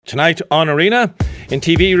Tonight on Arena, in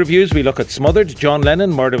TV reviews we look at Smothered, John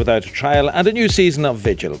Lennon, Murder Without a Trial and a new season of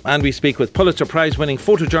Vigil. And we speak with Pulitzer Prize winning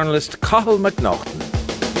photojournalist Cathal McNaughton.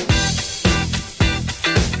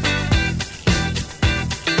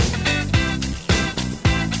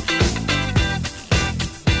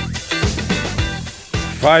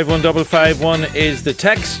 #51551 is the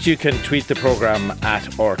text. You can tweet the programme at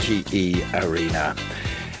RTE Arena.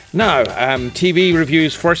 Now, TV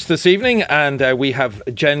reviews first this evening, and we have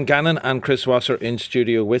Jen Gannon and Chris Wasser in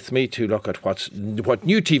studio with me to look at what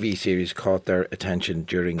new TV series caught their attention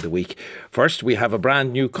during the week. First, we have a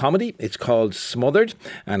brand new comedy. It's called Smothered,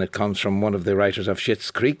 and it comes from one of the writers of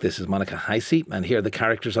Schitt's Creek. This is Monica Heisey, and here the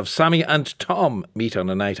characters of Sammy and Tom meet on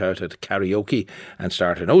a night out at karaoke and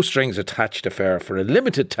start a no-strings-attached affair for a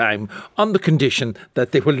limited time on the condition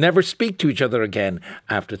that they will never speak to each other again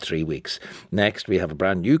after 3 weeks. Next, we have a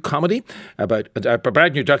brand new comedy about a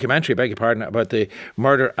brand new documentary, about the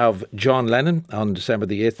murder of John Lennon on December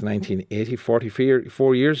the 8th, 1980,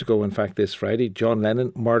 44 years ago. In fact, this Friday, John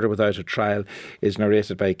Lennon, Murder Without a Trial, is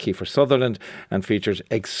narrated by Kiefer Sutherland and features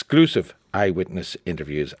exclusive eyewitness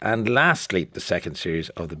interviews. And lastly, the second series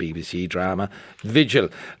of the BBC drama Vigil.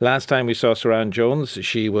 Last time we saw Saran Jones,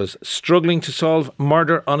 she was struggling to solve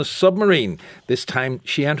murder on a submarine. This time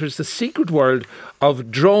she enters the secret world of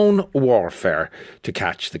drone warfare to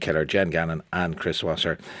catch the killer. Jen Gannon and Chris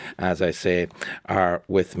Wasser, as I say, are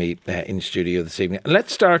with me in studio this evening.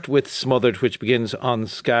 Let's start with Smothered, which begins on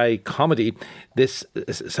Sky Comedy this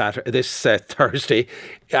Thursday.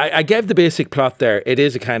 I gave the basic plot there. It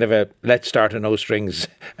is a kind of a let's start a no strings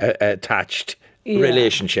attached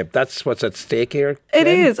relationship. That's what's at stake here. It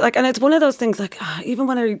is, and it's one of those things, even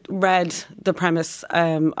when I read the premise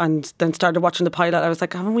and then started watching the pilot, I was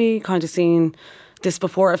like, haven't we kind of seen this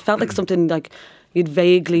before? It felt like something like you'd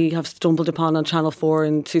vaguely have stumbled upon on Channel 4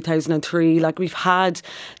 in 2003.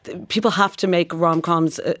 People have to make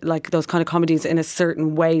rom-coms, like those kind of comedies, in a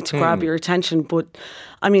certain way to grab your attention. But,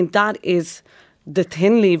 I mean, that is the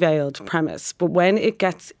thinly veiled premise. But when it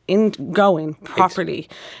gets going properly,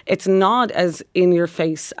 it's not as in your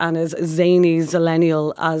face and as zany,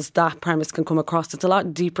 zillennial as that premise can come across. It's a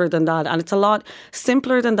lot deeper than that, and it's a lot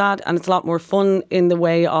simpler than that, and it's a lot more fun in the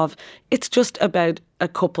way of it's just about a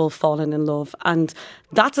couple falling in love, and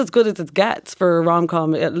that's as good as it gets for a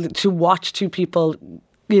rom-com, to watch two people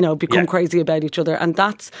become crazy about each other. And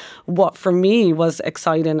that's what, for me, was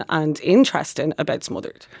exciting and interesting about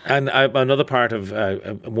Smothered. And another part of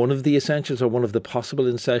one of the essentials, or one of the possible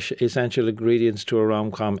essential ingredients to a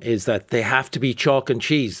rom-com, is that they have to be chalk and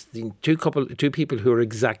cheese. Two people who are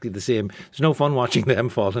exactly the same. There's no fun watching them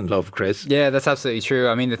fall in love, Chris. Yeah, that's absolutely true.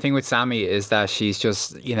 I mean, the thing with Sammy is that she's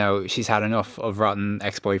just, she's had enough of rotten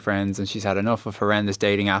ex-boyfriends and she's had enough of horrendous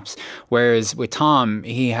dating apps. Whereas with Tom,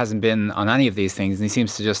 he hasn't been on any of these things, and he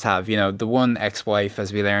seems to just have, the one ex-wife,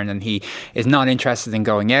 as we learn, and he is not interested in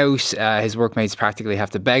going out. His workmates practically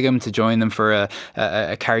have to beg him to join them for a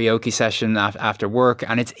karaoke session after work,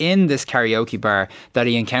 and it's in this karaoke bar that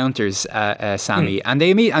he encounters Sammy, and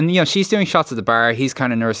they meet, and she's doing shots at the bar, he's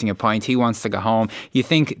kind of nursing a pint, he wants to go home. You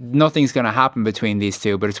think nothing's going to happen between these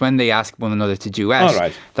two, but it's when they ask one another to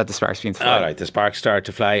duet that the sparks begin to fly. All right, the sparks start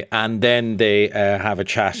to fly, and then they have a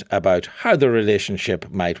chat about how the relationship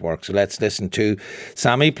might work. So let's listen to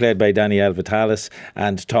Sammy, played by Danielle Vitalis,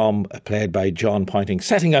 and Tom, played by John Pointing,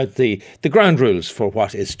 setting out the ground rules for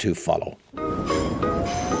what is to follow.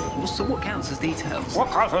 So what counts as details? What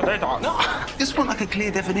counts as details? No, I just want a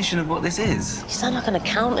clear definition of what this is. You sound like an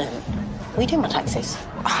accountant. We do my taxes.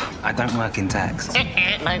 I don't work in tax. No,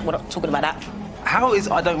 we're not talking about that. How is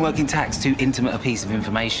I don't work in tax too intimate a piece of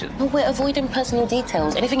information? Well, we're avoiding personal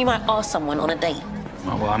details. Anything you might ask someone on a date.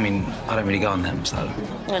 Oh, well, I mean, I don't really go on them, so...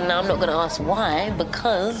 And now I'm not going to ask why,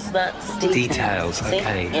 because that's details.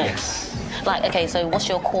 Okay, yes. So what's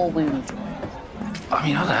your core wound? I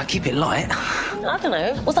mean, I don't know, keep it light. I don't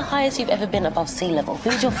know. What's the highest you've ever been above sea level?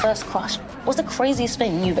 Who's your first crush? What's the craziest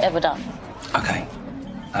thing you've ever done? Okay.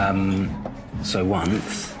 So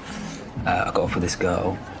once, I got off with this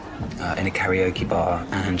girl in a karaoke bar,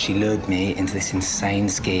 and she lured me into this insane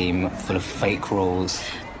scheme full of fake rules.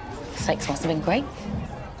 Sex must have been great.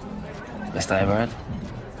 Best I ever had.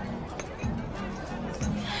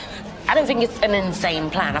 I don't think it's an insane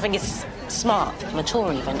plan. I think it's smart,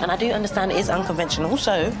 mature even. And I do understand it is unconventional,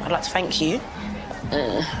 so I'd like to thank you.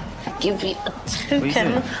 Give you a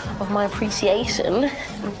token of my appreciation.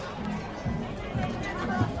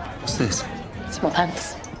 What's this? It's my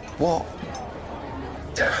pants. What?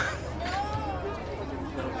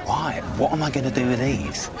 Why? What am I going to do with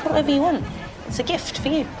these? Whatever you want. It's a gift for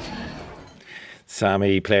you.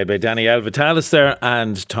 Sammy played by Danielle Vitalis there,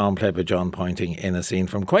 and Tom played by John Pointing in a scene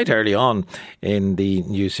from quite early on in the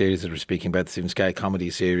new series that we're speaking about, the Stephen Sky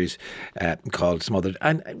comedy series called Smothered.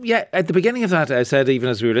 And yeah, at the beginning of that, I said, even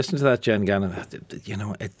as we were listening to that, Jen Gannon,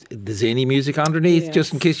 the zany music underneath,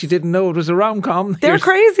 just in case you didn't know it was a rom-com. They're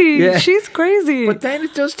crazy. Yeah. She's crazy. But then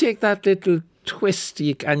it does take that little twist,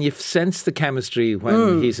 and you sense the chemistry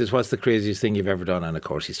when he says, what's the craziest thing you've ever done? And of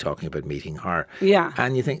course he's talking about meeting her. Yeah.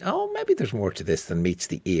 And you think, oh, maybe there's more to this than meets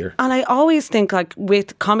the ear. And I always think, like,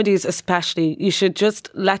 with comedies especially, you should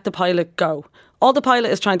just let the pilot go. All the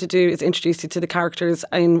pilot is trying to do is introduce you to the characters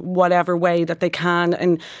in whatever way that they can,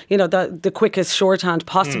 and the quickest shorthand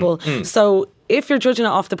possible. So if you're judging it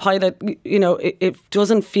off the pilot, it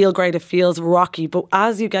doesn't feel great, it feels rocky. But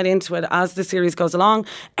as you get into it, as the series goes along,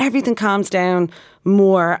 everything calms down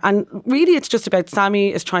more. And really it's just about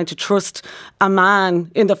Sammy is trying to trust a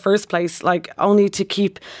man in the first place, like, only to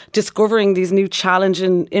keep discovering these new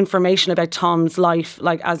challenging information about Tom's life,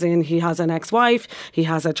 like, as in he has an ex-wife, he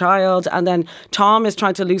has a child, and then Tom is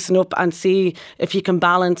trying to loosen up and see if he can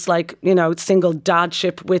balance, like, single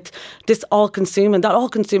dadship with this all-consuming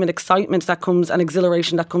excitement that comes, and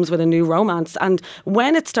exhilaration that comes with a new romance. And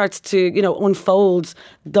when it starts to unfold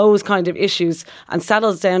those kind of issues and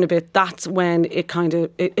settles down a bit, that's when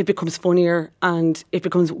it becomes funnier and it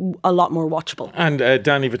becomes a lot more watchable. And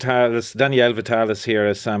Danielle Vitalis here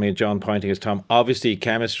as Sammy, and John Pointing as Tom. Obviously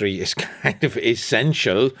chemistry is kind of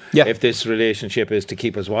essential if this relationship is to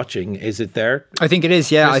keep us watching. Is it there? I think it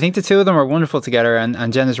is, yeah. I think the two of them are wonderful together,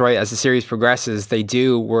 and Jen is right, as the series progresses they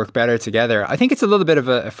do work better together. I think it's a little bit of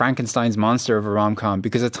a Frankenstein's monster of a rom-com,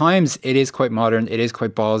 because at times it is quite modern, it is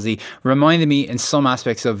quite ballsy, reminded me in some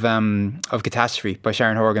aspects of Catastrophe by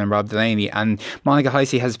Sharon Horgan and Rob Delaney. And Monica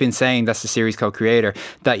Heisey has been saying, that's the series co-creator,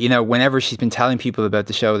 that whenever she's been telling people about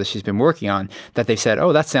the show that she's been working on, that they've said,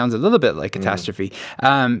 oh, that sounds a little bit like Catastrophe.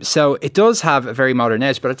 So it does have a very modern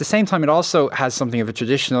edge, but at the same time it also has something of a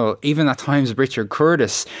traditional, even at times Richard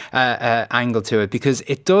Curtis angle to it, because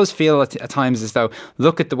it does feel at times as though,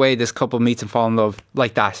 look at the way this couple meets and fall in love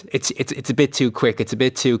like that. It's a bit too quick, it's a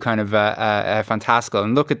bit too kind of fantastical.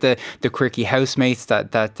 And look at the quirky housemates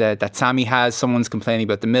that Sammy has. Someone's complaining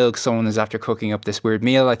about the milk, someone is after cooking up this weird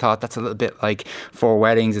meal. I thought that's a little bit like Four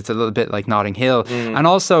Weddings, it's a little bit like Notting Hill. And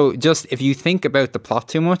also, just if you think about the plot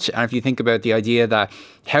too much, and if you think about the idea that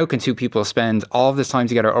how can two people spend all of this time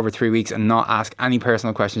together over 3 weeks and not ask any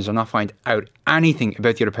personal questions or not find out anything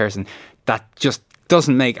about the other person, that just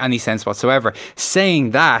doesn't make any sense whatsoever.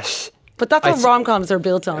 Saying that, but that's what rom-coms are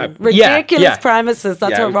built on. Ridiculous premises.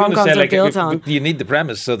 That's what rom-coms are built on. You need the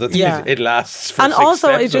premise so that it lasts for and 6 also,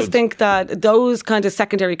 episodes. I just think that those kind of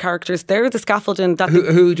secondary characters, they're the scaffolding. That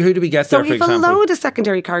who do we get there, for example? So you've a load of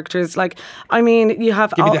secondary characters. Like, I mean, you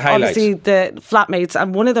have obviously the flatmates,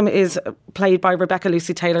 and one of them is played by Rebecca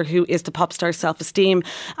Lucy Taylor, who is the pop star Self-Esteem,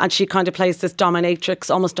 and she kind of plays this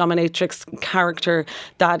almost dominatrix character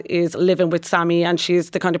that is living with Sammy, and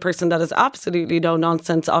she's the kind of person that is absolutely no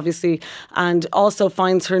nonsense, obviously, and also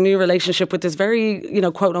finds her new relationship with this very,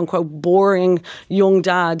 quote unquote, boring young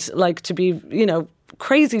dad, like, to be,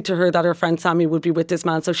 crazy to her that her friend Sammy would be with this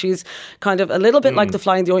man. So she's kind of a little bit like the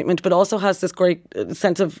fly in the ointment, but also has this great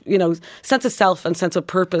sense of self and sense of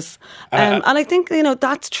purpose. And I think,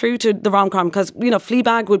 that's true to the rom-com, because,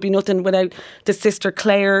 Fleabag would be nothing without the sister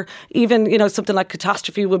Claire. Even, something like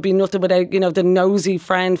Catastrophe would be nothing without, the nosy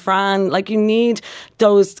friend Fran. Like, you need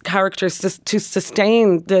those characters to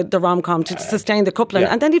sustain the rom-com, to sustain the coupling.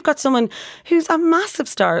 And then you've got someone who's a massive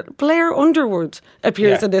star. Blair Underwood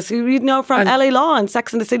appears in this, who you know from LA Law and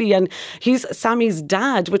Sex and the City, and he's Sammy's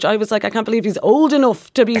dad, which I was like, I can't believe he's old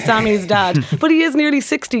enough to be Sammy's dad, but he is nearly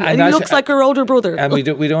 60 and he looks like her older brother. And we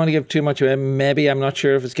don't want to give too much away. Maybe, I'm not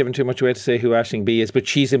sure if it's given too much away to say who Aisling B is, but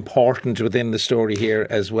she's important within the story here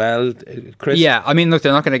as well. Chris? Yeah, I mean, look,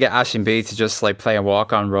 they're not going to get Aisling B to just like play a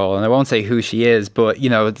walk-on role, and I won't say who she is, but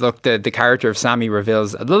look, the character of Sammy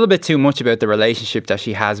reveals a little bit too much about the relationship that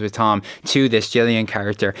she has with Tom to this Gillian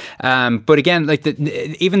character. But again, like,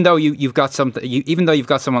 even though you've got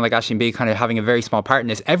someone like Aisling B kind of having a very small part in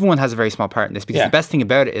this, everyone has a very small part in this, because the best thing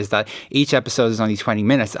about it is that each episode is only 20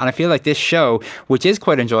 minutes, and I feel like this show, which is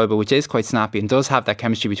quite enjoyable, which is quite snappy and does have that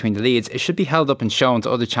chemistry between the leads, it should be held up and shown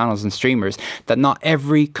to other channels and streamers that not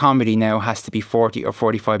every comedy now has to be 40 or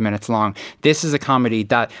 45 minutes long. This is a comedy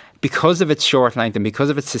that because of its short length and because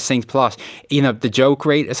of its succinct plot, you know, the joke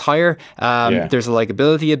rate is higher. There's a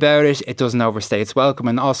likability about it. It doesn't overstay its welcome,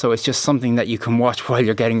 and also it's just something that you can watch while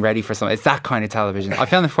you're getting ready for something. It's that kind of television. I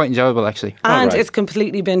found it quite enjoyable, actually. And it's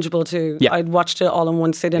completely bingeable too. Yeah. I'd watched it all in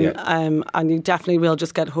one sitting, and you definitely will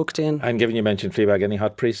just get hooked in. And given you mentioned Fleabag, any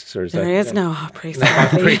hot priests? Or is There that, is no hot priest. no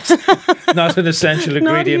hot priest. Not an essential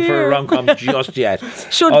ingredient for a rom-com just yet.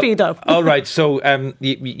 Should be though. All right, so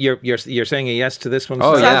you're saying a yes to this one?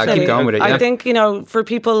 Oh, Sarah? yeah, Definitely. keep going with it. I Yeah. think, you know, for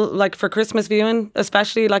people like for Christmas viewing,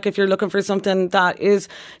 especially like if you're looking for something that is,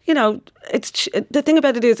 you know, the thing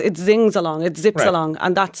about it is it zings along, it zips Right. along,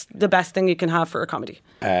 and that's the best thing you can have for a comedy.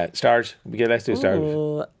 Stars. Let's do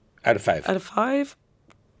stars. Out of 5. Out of 5,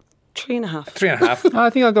 3.5. 3.5. I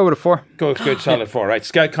think I'll go with a 4. Good, solid 4. Right,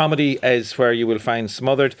 Sky Comedy is where you will find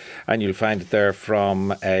Smothered, and you'll find it there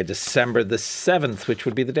from December the 7th, which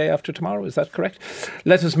will be the day after tomorrow. Is that correct?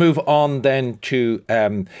 Let us move on then to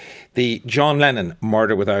the John Lennon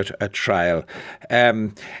Murder Without a Trial.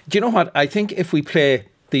 Do you know what? I think if we play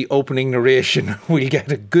the opening narration, we'll get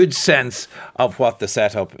a good sense of what the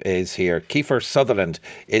setup is here. Kiefer Sutherland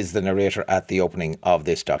is the narrator at the opening of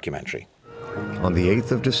this documentary. On the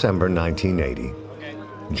 8th of December 1980,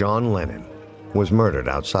 John Lennon was murdered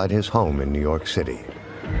outside his home in New York City.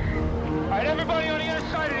 All right, everybody on the other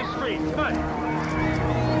side of the street, come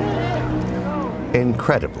on.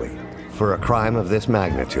 Incredibly, for a crime of this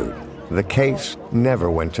magnitude, the case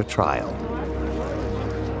never went to trial.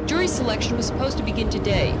 Jury selection was supposed to begin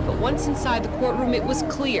today, but once inside the courtroom, it was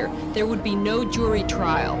clear there would be no jury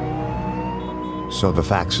trial. So the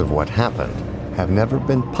facts of what happened have never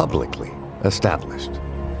been publicly established.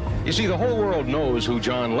 You see, the whole world knows who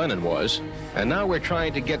John Lennon was, and now we're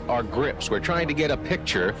trying to get our grips. We're trying to get a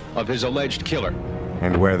picture of his alleged killer.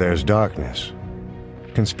 And where there's darkness,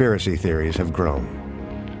 conspiracy theories have grown.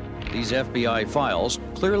 These FBI files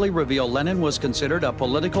clearly reveal Lennon was considered a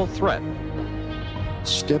political threat.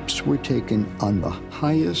 Steps were taken on the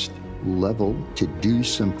highest level to do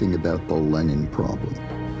something about the Lennon problem.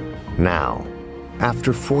 Now,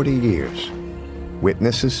 after 40 years,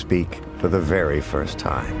 witnesses speak for the very first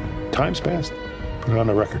time. Time's passed. Put it on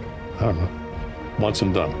a record. I don't know. Once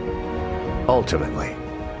and done. Ultimately,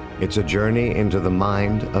 it's a journey into the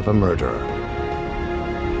mind of a murderer.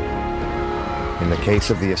 In the case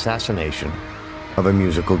of the assassination of a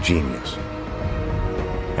musical genius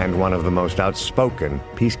and one of the most outspoken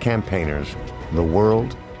peace campaigners the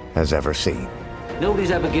world has ever seen.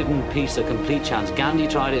 Nobody's ever given peace a complete chance. Gandhi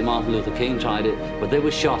tried it, Martin Luther King tried it, but they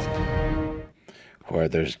were shot. Where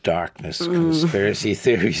there's darkness, conspiracy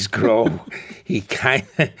theories grow. He kind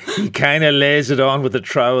of lays it on with the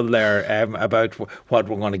trowel there about what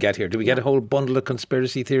we're going to get here. Do we get a whole bundle of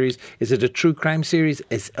conspiracy theories? Is it a true crime series?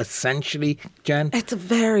 Is essentially, Jen? It's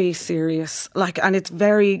very serious, and it's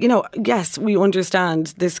very, yes, we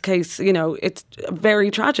understand this case, it's very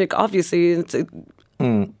tragic, obviously. It's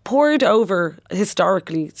poured over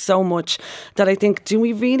historically so much that I think, do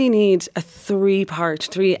we really need a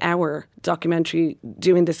 3-hour documentary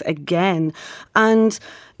doing this again? And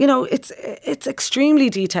it's extremely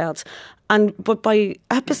detailed. But by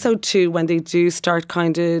episode 2, when they do start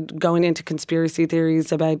kind of going into conspiracy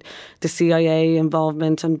theories about the CIA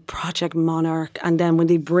involvement and Project Monarch, and then when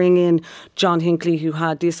they bring in John Hinckley, who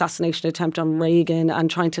had the assassination attempt on Reagan, and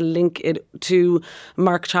trying to link it to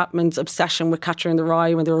Mark Chapman's obsession with Catcher in the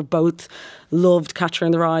Rye, when they were both loved Catcher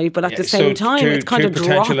in the Rye, but at the same time, it's kind of two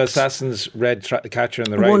potential dropped. assassins read Catcher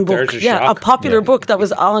in the Rye. One book, There's a popular book that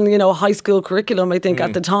was on, high school curriculum, I think,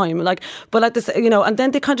 at the time. But at this, and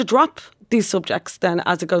then they kind of drop these subjects then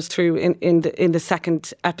as it goes through in the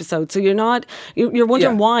second episode. So you're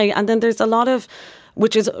wondering why, and then there's a lot of,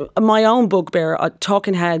 which is my own bugbear,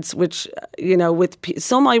 talking heads, which, with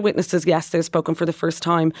some eyewitnesses, yes, they've spoken for the first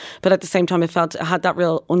time, but at the same time, it had that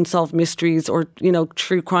real unsolved mysteries or,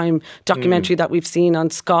 true crime documentary that we've seen on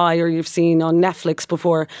Sky or you've seen on Netflix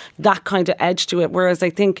before, that kind of edge to it. Whereas I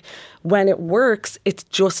think when it works, it's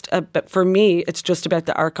just, for me, it's just about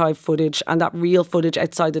the archive footage and that real footage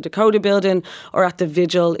outside the Dakota building or at the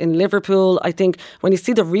vigil in Liverpool. I think when you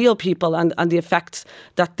see the real people and the effect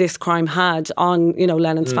that this crime had on,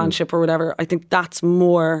 Lennon's fanship or whatever, I think that's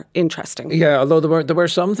more interesting. Yeah, although there were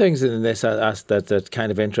some things in this that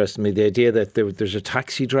kind of interested me. The idea that there's a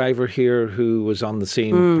taxi driver here who was on the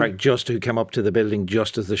scene, who came up to the building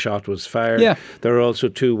just as the shot was fired. Yeah. There are also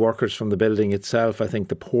 2 workers from the building itself. I think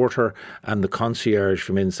the porter and the concierge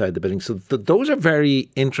from inside the building. So those are very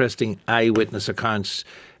interesting eyewitness accounts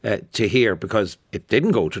to hear, because it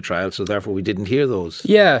didn't go to trial, so therefore we didn't hear those.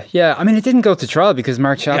 Yeah. I mean, it didn't go to trial because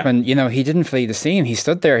Mark Chapman, he didn't flee the scene. He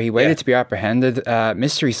stood there. He waited to be apprehended.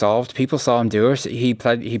 Mystery solved. People saw him do it. He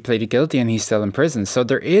pleaded guilty, and he's still in prison. So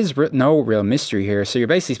there is no real mystery here. So you're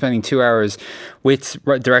basically spending 2 hours with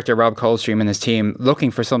director Rob Coldstream and his team looking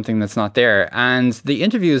for something that's not there. And the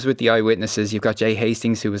interviews with the eyewitnesses, you've got Jay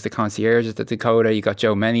Hastings, who was the concierge at the Dakota. You've got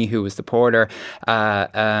Joe Menny, who was the porter.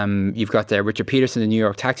 You've got Richard Peterson, the New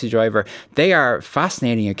York taxi driver. They are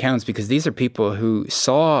fascinating accounts because these are people who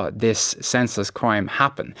saw this senseless crime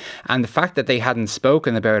happen. And the fact that they hadn't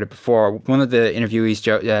spoken about it before, one of the interviewees,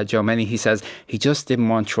 Joe Menny, he says he just didn't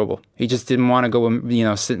want trouble. He just didn't want to go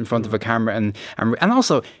and, sit in front of a camera. And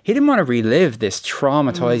also, he didn't want to relive this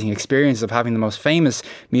traumatizing experience of having the most famous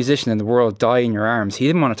musician in the world die in your arms. He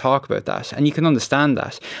didn't want to talk about that. And you can understand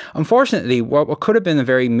that. Unfortunately, what could have been a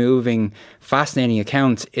very moving, fascinating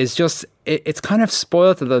account is just, it's kind of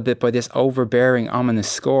spoiled a little bit by this overbearing, ominous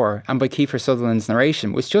score and by Kiefer Sutherland's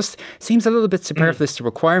narration, which just seems a little bit superfluous to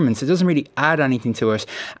requirements. It doesn't really add anything to it.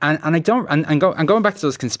 And going back to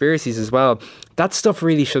those conspiracies as well, that stuff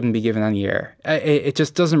really shouldn't be given any air. It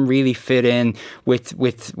just doesn't really fit in with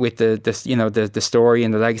the story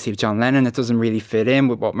and the legacy of John Lennon. It doesn't really fit in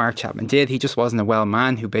with what Mark Chapman did. He just wasn't a well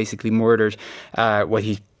man who basically murdered what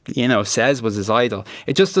he says was his idol.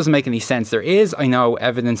 It just doesn't make any sense. There is, I know,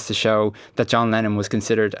 evidence to show that John Lennon was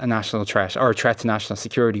considered a national threat or a threat to national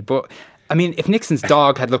security, but I mean, if Nixon's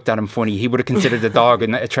dog had looked at him funny, he would have considered the dog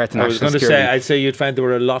a threat to national security. I was going to say, I'd say you'd find there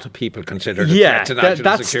were a lot of people considered a threat to national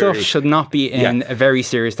that security. Stuff should not be in a very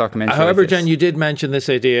serious documentary. However, like Jen, you did mention this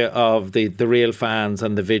idea of the real fans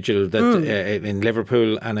and the vigil that in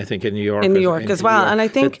Liverpool and I think in New York. In New York as well. And I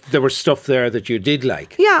think there was stuff there that you did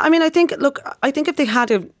like. Yeah, I mean, I think if they had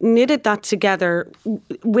have knitted that together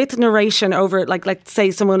with narration over, like say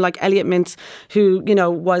someone like Elliot Mintz, who,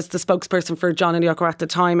 was the spokesperson for John and Yoko at the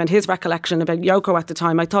time, and his recollection about Yoko at the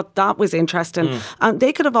time, I thought that was interesting. And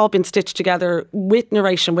they could have all been stitched together with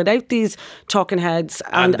narration without these talking heads.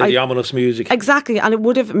 And the ominous music. Exactly. And it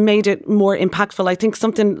would have made it more impactful. I think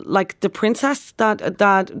something like The Princess, that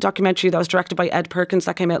documentary that was directed by Ed Perkins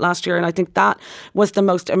that came out last year, and I think that was the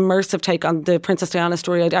most immersive take on the Princess Diana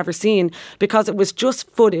story I'd ever seen, because it was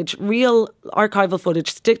just footage, real archival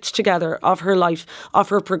footage stitched together of her life, of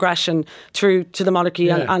her progression through to the monarchy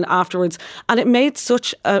and afterwards. And it made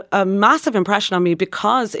such a massive impression on me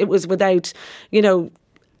because it was without,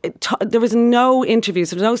 there was no interviews,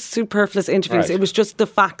 there was no superfluous interviews. Right. It was just the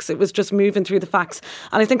facts. It was just moving through the facts.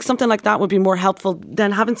 And I think something like that would be more helpful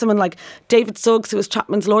than having someone like David Suggs, who was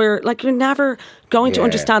Chapman's lawyer. Like, you're never going to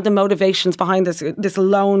understand the motivations behind this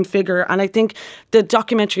lone figure. And I think the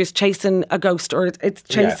documentary is chasing a ghost, or it's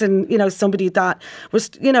chasing, somebody that was,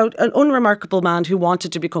 an unremarkable man who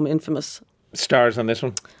wanted to become infamous. Stars on this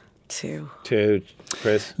one? Two.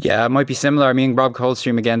 Chris? Yeah, it might be similar. I mean, Rob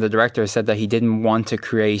Coldstream, again, the director, said that he didn't want to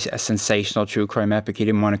create a sensational true crime epic. He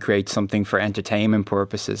didn't want to create something for entertainment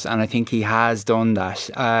purposes. And I think he has done that.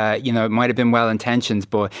 It might have been well-intentioned,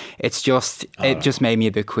 but it just made me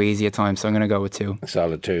a bit queasy at times. So I'm going to go with 2.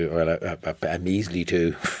 Solid 2. Well, a measly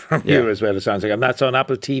 2 from you as well, it sounds like. And that's on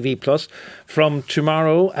Apple TV Plus from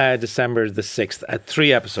tomorrow, December the 6th,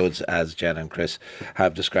 3 episodes, as Jen and Chris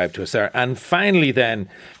have described to us there. And finally then,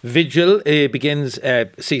 Vigil begins...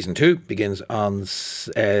 season 2 begins on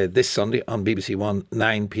this Sunday on BBC One,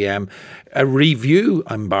 9 p.m. A review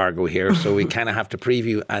embargo here, so we kind of have to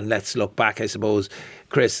preview and let's look back, I suppose.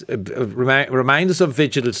 Chris, remind us of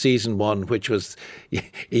Vigil season 1, which was,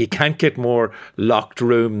 you can't get more locked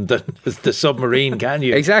room than the submarine, can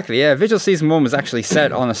you? Exactly, yeah. Vigil season 1 was actually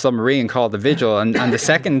set on a submarine called the Vigil, and the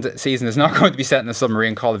second season is not going to be set in a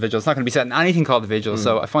submarine called the Vigil. It's not going to be set in anything called the Vigil,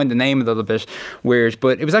 so I find the name a little bit weird.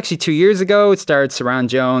 But it was actually 2 years ago. It starred Saran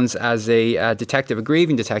Jones as a detective, a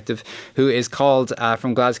grieving detective, who is called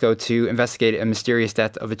from Glasgow to investigate a mysterious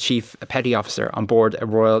death of a petty officer on board a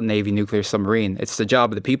Royal Navy nuclear submarine. It's the job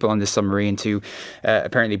of the people on this submarine to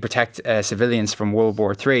apparently protect civilians from World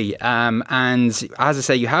War III. And as I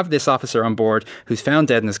say, you have this officer on board who's found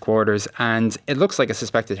dead in his quarters, and it looks like a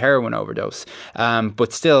suspected heroin overdose.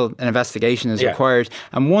 But still, an investigation is required.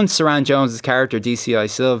 And once Saran Jones' character, DCI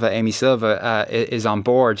Silva, Amy Silva, is on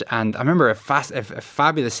board, and I remember a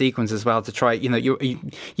fabulous sequence as well to try, you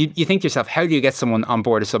think to yourself, how do you get someone on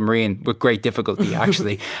board a submarine with great difficulty,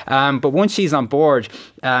 actually? But once she's on board,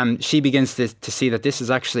 she begins to see that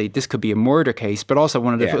this could be a murder case. But also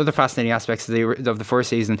one of the other fascinating aspects of the first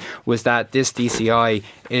season was that this DCI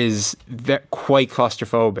is quite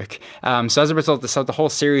claustrophobic. So as a result, the whole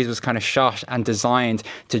series was kind of shot and designed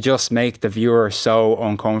to just make the viewer so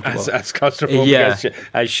uncomfortable. As claustrophobic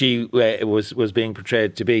as she was being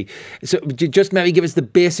portrayed to be. So just maybe give us the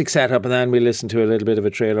basic setup and then we'll listen to a little bit of a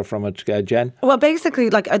trailer from it, Jen. Well, basically,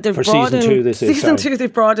 like they've For brought season in 2, season 2,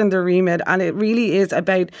 they've brought in the remit, and it really is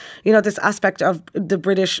about, you know, this aspect of the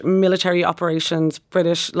British military operations,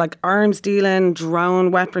 British like arms dealing,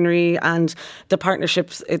 drone weaponry, and the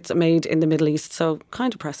partnerships it's made in the Middle East. So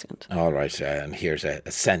kind of prescient. All right, and here's a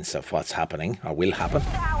sense of what's happening or will happen.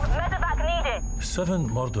 7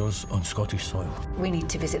 murders on Scottish soil. We need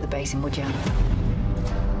to visit the base in Woodyan.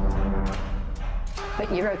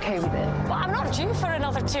 But you're okay with it? Well, I'm not due for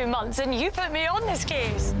another 2 months, and you put me on this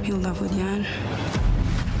case. You love Woodyan.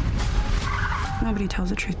 Nobody tells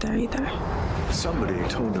the truth there either. Somebody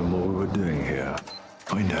told them what we were doing here.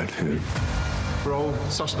 Find out who. We're all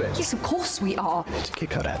suspects. Yes, of course we are. To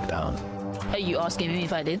kick her head down. Are you asking me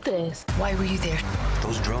if I did this? Why were you there?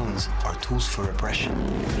 Those drones are tools for repression.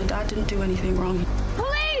 Your dad didn't do anything wrong.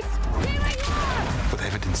 Police! Stay where you are! What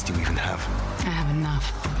evidence do you even have? I have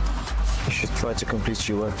enough. You should try to complete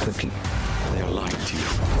your work quickly. They are lying to you.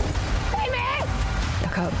 Save me!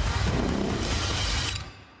 Look up.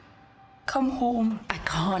 Come home. I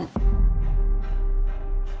can't.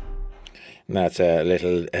 That's a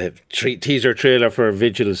little teaser trailer for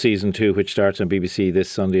Vigil Season 2, which starts on BBC this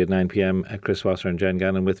Sunday at 9 p.m. Chris Wasser and Jen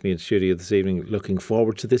Gannon with me in studio this evening. Looking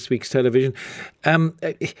forward to this week's television.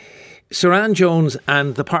 Saran Jones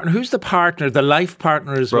and the partner. Who's the partner? The life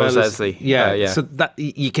partner as Rose well. Leslie. Yeah. So that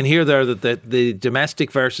you can hear there that the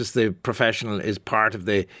domestic versus the professional is part of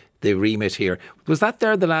the remit here. Was that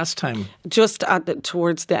there the last time? Just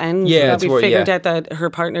towards the end, yeah, we figured out that her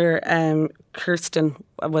partner, Kirsten,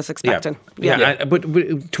 was expecting. Yeah. But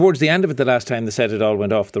towards the end of it the last time, they said it all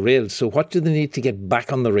went off the rails. So what do they need to get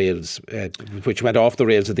back on the rails, which went off the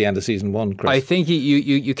rails at the end of season 1, Chris? I think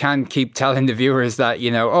you can't keep telling the viewers that,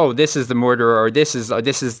 you know, oh, this is the murderer, or this is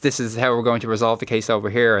how we're going to resolve the case over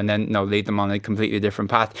here, and then lead them on a completely different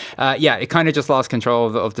path. It kind of just lost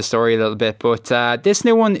control of the story a little bit. But this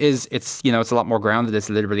new one it's a lot more grounded. It's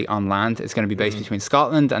literally on land. It's going to be based between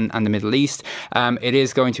Scotland and the Middle East. It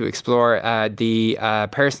is going to explore the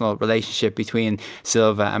personal relationship between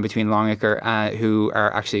Silva and between Longacre, who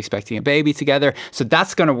are actually expecting a baby together. So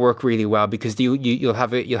that's going to work really well, because you'll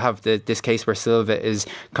have this case where Silva is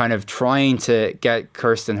kind of trying to get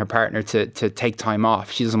Kirsten, her partner, to take time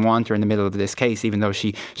off. She doesn't want her in the middle of this case, even though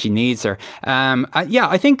she needs her.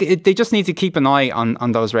 I think they just need to keep an eye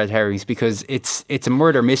on those red herrings, because it's a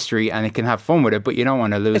murder mystery and it can have fun with it, but you don't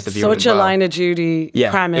want to lose the viewer. Such a line of duty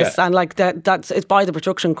premise, and like that's it's by the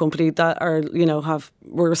production company that are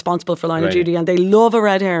were responsible for line of duty, and they love a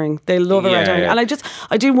red herring. They love a red herring, and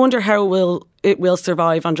I do wonder how it will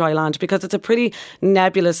survive on dry land, because it's a pretty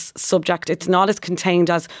nebulous subject. It's not as contained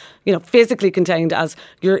as, physically contained as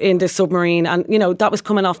you're in this submarine. And, that was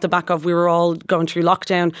coming off the back of, we were all going through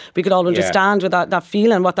lockdown. We could all understand with that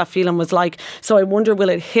feeling, what that feeling was like. So I wonder, will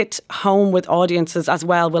it hit home with audiences as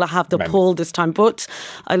well? Will it have the pull this time? But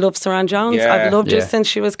I love Saran Jones. I've loved her since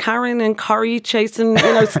she was Karen and Corrie chasing,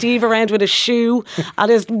 Steve around with a shoe at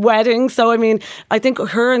his wedding. So, I mean, I think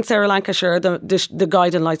her and Sarah Lancashire are the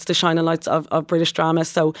guiding lights, the shining lights of British drama.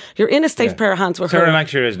 So you're in a safe pair of hands with Sarah her.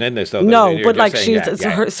 Lancashire isn't in this though. No, but like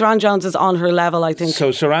Saran Jones is on her level, I think. So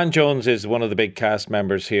Saran Jones is one of the big cast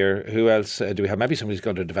members here. Who else do we have? Maybe somebody's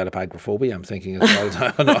going to develop agoraphobia, I'm thinking as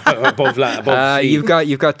well. above you've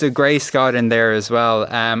got the Grey Scott in there as well.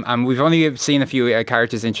 And we've only seen a few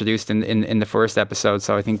characters introduced in the first episode,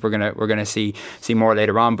 so I think we're gonna see more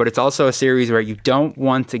later on. But it's also a series where you don't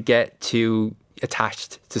want to get too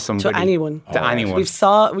attached to somebody. To anyone. We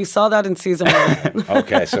saw that in season 1.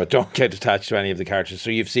 Okay, so don't get attached to any of the characters. So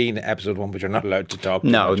you've seen episode 1, but you're not allowed to talk.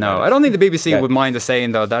 No. I don't think the BBC would mind us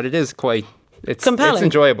saying, though, that it is quite... It's compelling. It's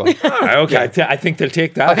enjoyable. Okay, I think they'll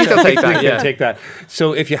take that. I think they'll take that. They'll take that.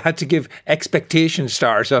 So if you had to give expectation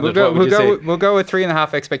stars on we'll it, what would you say? We'll go with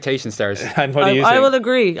 3.5 expectation stars. And what do you say? I will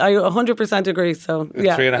agree. I 100% agree. So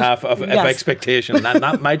yeah, 3.5 of expectation. And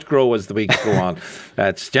that might grow as the weeks go on.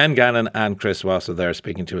 It's Jen Gannon and Chris Wasser there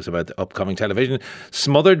speaking to us about the upcoming television.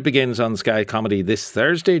 Smothered begins on Sky Comedy this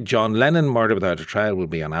Thursday. John Lennon, Murder Without a Trial, will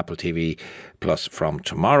be on Apple TV Plus from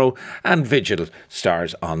tomorrow, and Vigil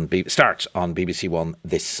starts on BBC One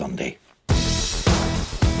this Sunday.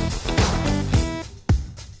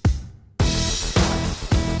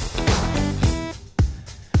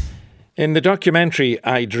 In the documentary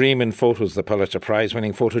I Dream in Photos, the Pulitzer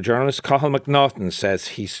Prize-winning photojournalist Cathal McNaughton says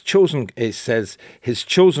his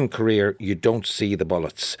chosen career, you don't see the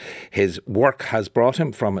bullets. His work has brought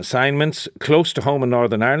him from assignments close to home in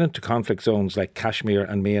Northern Ireland to conflict zones like Kashmir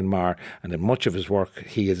and Myanmar, and in much of his work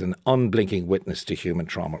he is an unblinking witness to human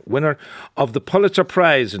trauma. Winner of the Pulitzer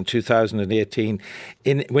Prize in 2018,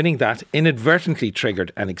 in winning that inadvertently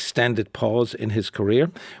triggered an extended pause in his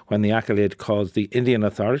career when the accolade caused the Indian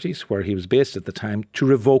authorities, where he was based at the time, to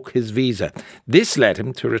revoke his visa. This led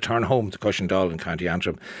him to return home to Cushendall in County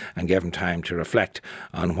Antrim and gave him time to reflect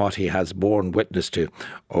on what he has borne witness to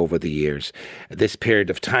over the years. This period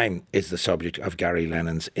of time is the subject of Gary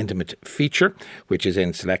Lennon's intimate feature, which is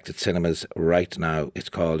in selected cinemas right now. It's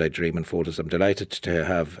called I Dream in Photos. I'm delighted to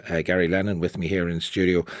have Gary Lennon with me here in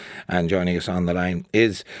studio, and joining us on the line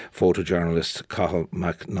is photojournalist Cathal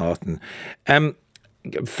McNaughton.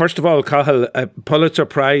 First of all, Cathal, a Pulitzer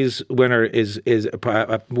Prize winner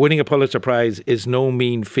winning a Pulitzer Prize is no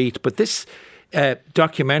mean feat, but this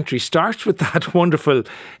documentary starts with that wonderful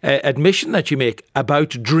admission that you make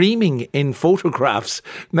about dreaming in photographs.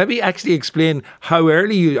 Maybe actually explain how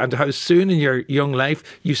early you and how soon in your young life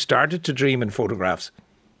you started to dream in photographs.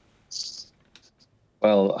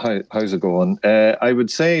 Well, how's it going? I would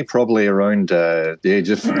say probably around the age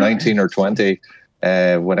of 19 or 20,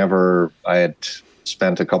 whenever I had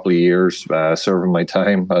spent a couple of years serving my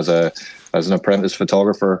time as an apprentice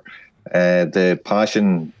photographer. The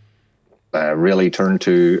passion really turned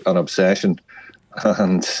to an obsession,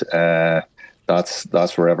 and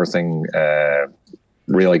that's where everything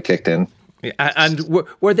really kicked in. And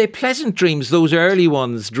were they pleasant dreams, those early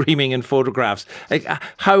ones, dreaming in photographs? Like,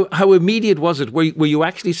 how immediate was it? Were you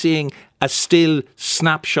actually seeing a still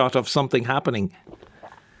snapshot of something happening?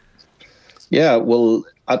 Yeah, well,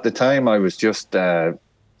 at the time I was just I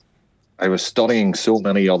was studying so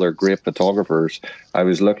many other great photographers. I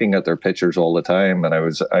was looking at their pictures all the time, and I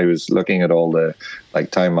was looking at all the,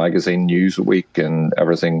 like, Time Magazine, Newsweek and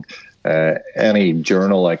everything, any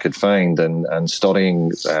journal I could find, and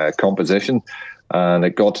studying composition. And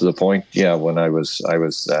it got to the point, when I was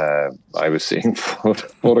seeing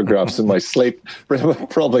photographs in my sleep.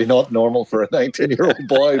 Probably not normal for a 19-year-old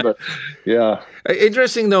boy, but yeah.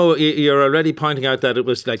 Interesting, though, you're already pointing out that it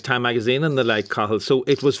was like Time Magazine and the like, Cathal. So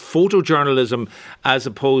it was photojournalism as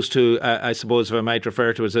opposed to, I suppose, if I might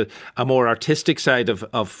refer to as a more artistic side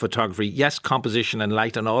of photography. Yes, composition and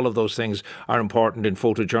light and all of those things are important in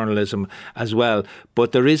photojournalism as well.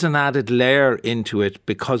 But there is an added layer into it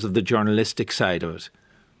because of the journalistic side of it.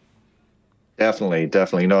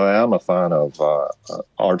 Definitely. No, I am a fan of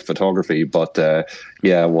art photography, but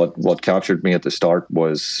what captured me at the start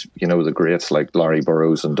was, the greats like Larry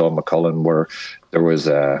Burroughs and Don McCullin, where there was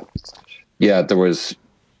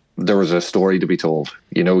a story to be told.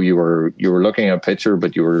 You were looking at a picture,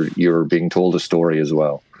 but you were being told a story as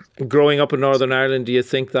well. Growing up in Northern Ireland, do you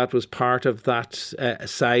think that was part of that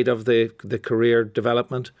side of the career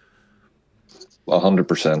development?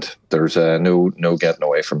 100%. There's no getting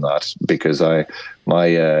away from that, because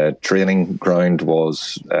my training ground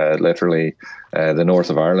was literally the north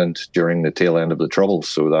of Ireland during the tail end of the Troubles.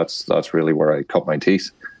 So that's really where I cut my teeth.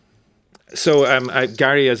 So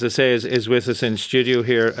Gary, as I say, is with us in studio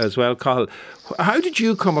here as well. Cathal, how did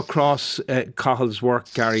you come across Cathal's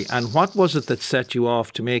work, Gary, and what was it that set you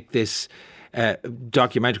off to make this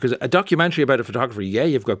documentary? Because a documentary about a photographer,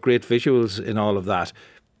 you've got great visuals in all of that,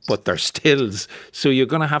 but they're stills. So you're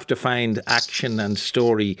going to have to find action and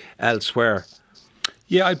story elsewhere.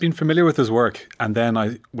 Yeah, I'd been familiar with his work. And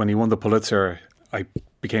then when he won the Pulitzer, I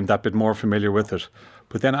became that bit more familiar with it.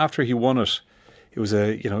 But then after he won it, it was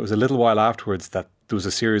a little while afterwards that there was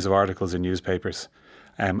a series of articles in newspapers.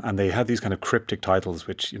 And they had these kind of cryptic titles,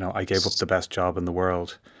 which, I gave up the best job in the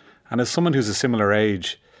world. And as someone who's a similar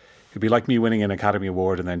age, it'd be like me winning an Academy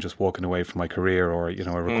Award and then just walking away from my career, or,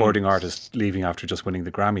 a recording artist leaving after just winning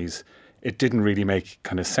the Grammys. It didn't really make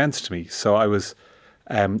kind of sense to me. So I was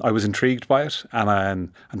intrigued by it, and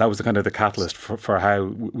that was the catalyst for how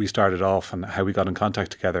we started off and how we got in contact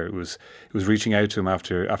together. It was reaching out to him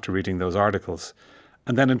after reading those articles.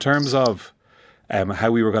 And then in terms of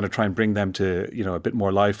how we were going to try and bring them to, a bit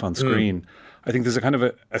more life on screen, I think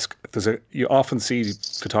there's you often see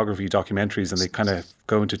photography documentaries and they kind of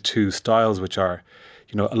go into two styles, which are,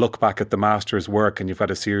 a look back at the master's work, and you've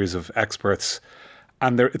got a series of experts,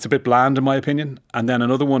 and it's a bit bland in my opinion. And then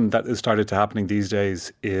another one that has started to happening these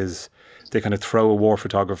days is they kind of throw a war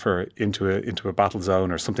photographer into a battle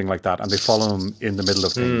zone or something like that, and they follow him in the middle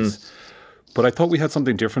of things. But I thought we had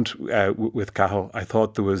something different with Cathal. I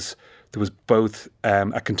thought there was both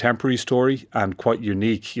a contemporary story and quite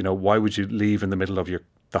unique. Why would you leave in the middle of your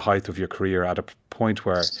the height of your career at a point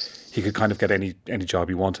where he could kind of get any job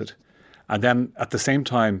he wanted. And then at the same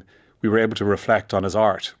time, we were able to reflect on his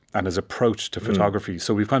art and his approach to photography.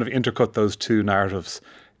 So we've kind of intercut those two narratives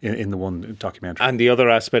in the one documentary. And the other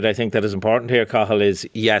aspect I think that is important here, Cathal, is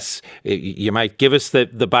yes, you might give us the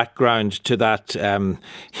background to that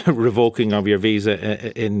revoking of your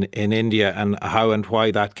visa in India and how and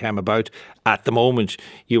why that came about. At the moment,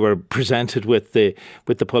 you were presented with the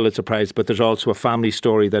Pulitzer Prize, but there's also a family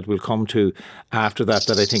story that we'll come to after that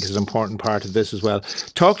I think is an important part of this as well.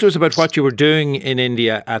 Talk to us about what you were doing in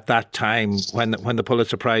India at that time when the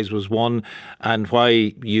Pulitzer Prize was won, and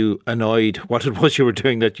why you annoyed, what it was you were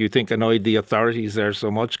doing that you think annoyed the authorities there so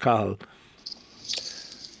much, Cathal.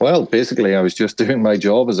 Well, basically, I was just doing my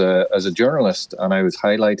job as a journalist, and I was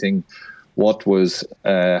highlighting what was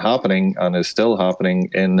happening and is still happening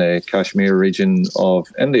in the Kashmir region of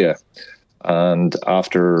India. And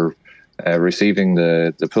after receiving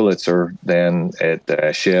the Pulitzer, then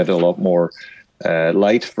it shed a lot more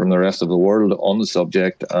light from the rest of the world on the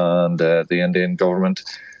subject, and the Indian government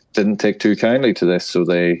didn't take too kindly to this, so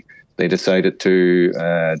they decided to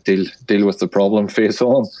deal with the problem face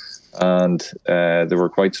on. And they were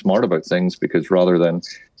quite smart about things, because rather than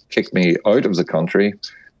kick me out of the country,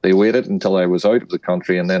 they waited until I was out of the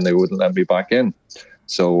country, and then they wouldn't let me back in.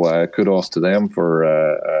 So kudos to them for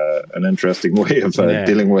an interesting way of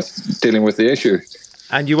dealing with the issue.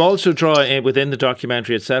 And you also draw, within the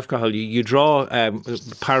documentary itself, Cathal, you draw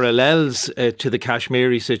parallels to the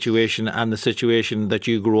Kashmiri situation and the situation that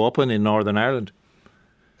you grew up in Northern Ireland.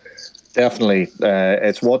 Definitely.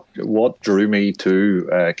 It's what drew me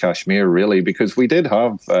to Kashmir, really, because we did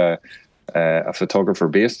have a photographer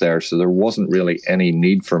based there, so there wasn't really any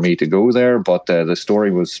need for me to go there. But the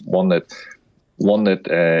story was one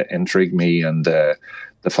that intrigued me, and the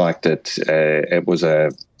fact that it was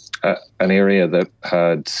an area that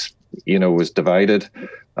had, was divided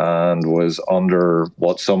and was under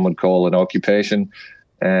what some would call an occupation.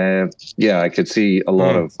 I could see a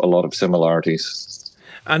lot of similarities.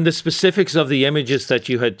 And the specifics of the images that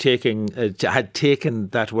you had taken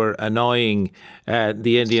that were annoying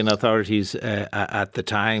the Indian authorities at the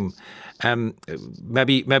time.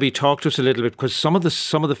 Maybe talk to us a little bit, because some of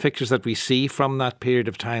the pictures that we see from that period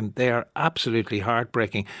of time, they are absolutely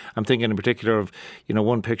heartbreaking. I'm thinking in particular of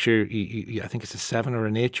one picture. I think it's a 7 or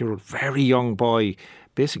an 8-year-old very young boy,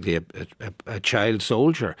 basically a child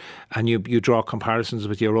soldier, and you draw comparisons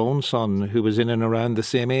with your own son, who was in and around the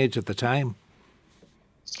same age at the time.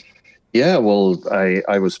 Yeah, well,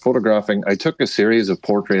 I was photographing. I took a series of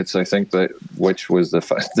portraits, I think, which was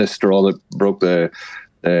the straw that broke the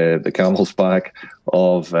camel's back,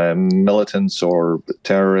 of militants or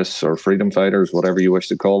terrorists or freedom fighters, whatever you wish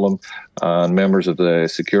to call them, and members of the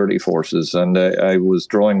security forces. And I was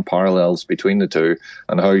drawing parallels between the two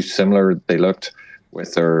and how similar they looked,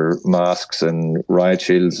 with their masks and riot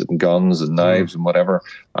shields and guns and knives and whatever,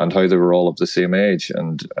 and how they were all of the same age.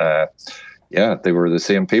 And they were the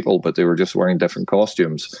same people, but they were just wearing different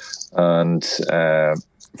costumes and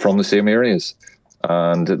from the same areas.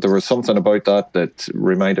 And there was something about that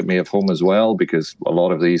reminded me of home as well, because a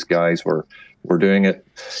lot of these guys were doing it.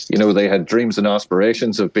 They had dreams and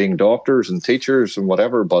aspirations of being doctors and teachers and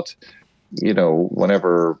whatever, but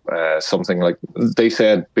whenever something like, they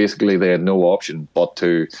said basically they had no option but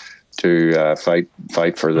to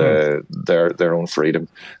fight for their own freedom.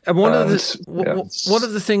 And one of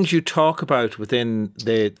the things you talk about within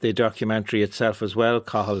the documentary itself as well,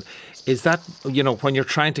 Cathal, is that when you're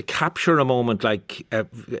trying to capture a moment, like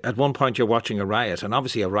at one point you're watching a riot, and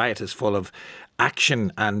obviously a riot is full of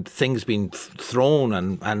action and things being thrown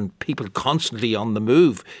and people constantly on the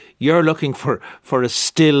move. You're looking for a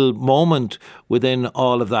still moment within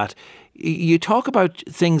all of that. You talk about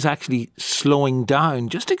things actually slowing down.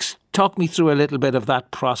 Just talk me through a little bit of that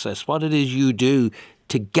process, what it is you do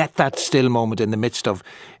to get that still moment in the midst of,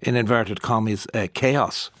 in inverted commas,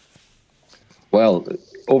 chaos. Well,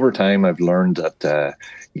 over time I've learned that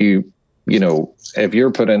if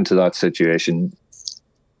you're put into that situation,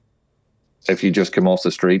 if you just come off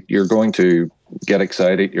the street, you're going to get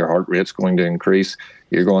excited, your heart rate's going to increase,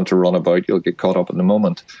 you're going to run about, you'll get caught up in the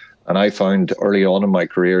moment. And I found early on in my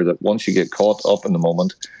career that once you get caught up in the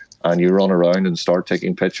moment and you run around and start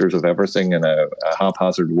taking pictures of everything in a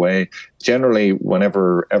haphazard way, generally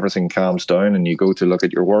whenever everything calms down and you go to look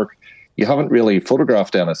at your work, you haven't really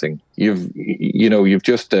photographed anything. You've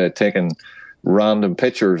just taken random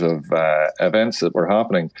pictures of events that were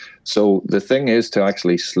happening. So the thing is to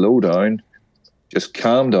actually slow down, just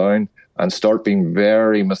calm down and start being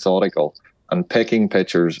very methodical and picking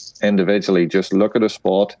pictures individually. Just look at a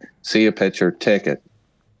spot, see a picture, take it.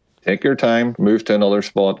 take your time, move to another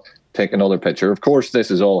spot, take another picture. Of course,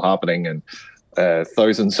 this is all happening in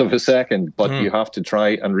thousandths of a second, but you have to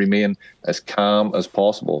try and remain as calm as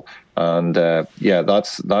possible. And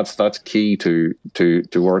that's key to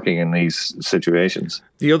working in these situations.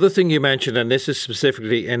 The other thing you mentioned, and this is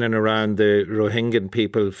specifically in and around the Rohingya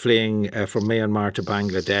people fleeing from Myanmar to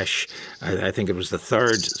Bangladesh. I think it was the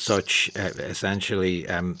third such essentially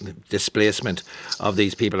displacement of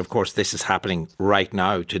these people. Of course, this is happening right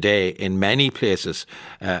now, today, in many places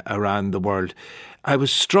around the world. I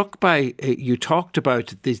was struck by, you talked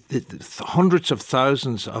about the hundreds of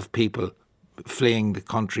thousands of people fleeing the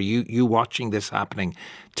country, you watching this happening,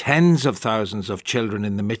 tens of thousands of children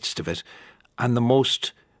in the midst of it. And the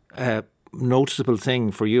most noticeable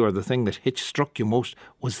thing for you, or the thing that struck you most,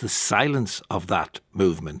 was the silence of that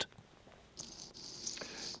movement.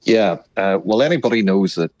 Yeah, well, anybody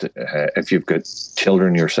knows that if you've got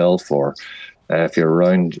children yourself, or if you're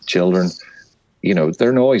around children, you know,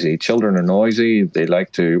 they're noisy. Children are noisy. They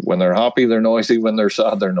like to, when they're happy, they're noisy. When they're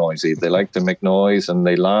sad, they're noisy. They like to make noise, and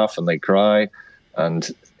they laugh and they cry. And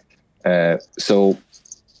so,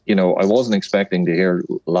 you know, I wasn't expecting to hear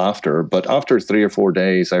laughter, but after 3 or 4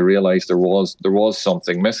 days, I realized there was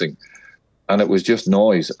something missing. And it was just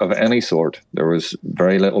noise of any sort. There was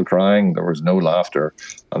very little crying. There was no laughter,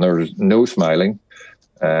 and there was no smiling.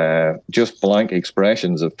 Just blank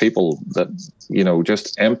expressions of people that, you know,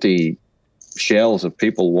 just empty shells of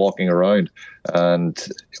people walking around. And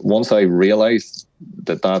once I realized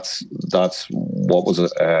that that's what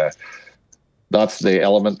was that's the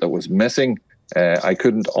element that was missing, I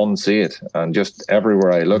couldn't unsee it. And just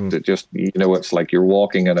everywhere I looked, it just, you know, it's like you're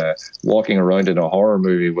walking around in a horror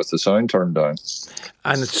movie with the sound turned down.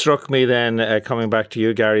 And it struck me then, coming back to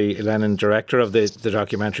you, Gary Lennon, director of the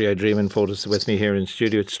documentary I Dream in Photos, with me here in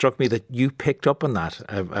studio, it struck me that you picked up on that,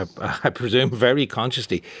 I presume very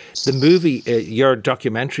consciously. The movie, your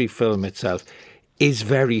documentary film itself, is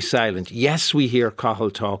very silent. Yes, we hear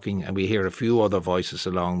Cathal talking, and we hear a few other voices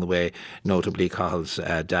along the way, notably Cahill's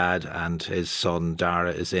dad, and his son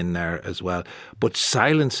Dara is in there as well. But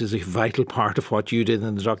silence is a vital part of what you did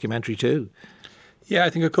in the documentary too. Yeah,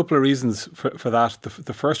 I think a couple of reasons for that.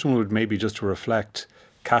 The first one would maybe just to reflect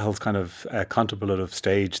Cahill's kind of contemplative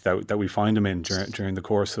stage that we find him in during the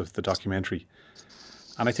course of the documentary.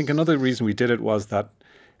 And I think another reason we did it was that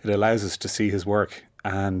it allows us to see his work,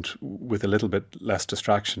 and with a little bit less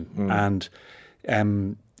distraction. And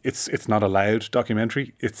it's not a loud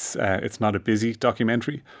documentary. It's not a busy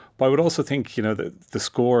documentary. But I would also think, you know, the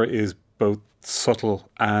score is both subtle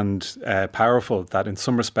and powerful, that in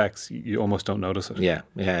some respects you almost don't notice it. Yeah,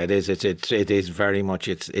 it is. It is very much.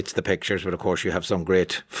 It's the pictures, but of course you have some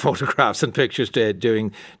great photographs and pictures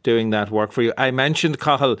doing that work for you. I mentioned,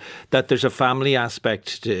 Cathal, that there's a family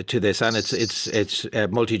aspect to this, and it's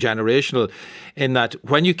multi-generational, in that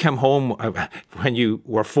when you came home, when you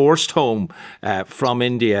were forced home from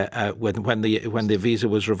India, when the visa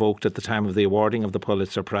was revoked at the time of the awarding of the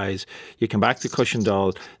Pulitzer Prize, you came back to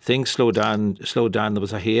Cushendall. Things slowed down. There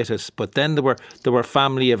was a hiatus, but then there were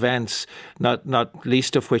family events, not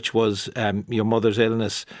least of which was your mother's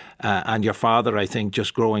illness and your father, I think,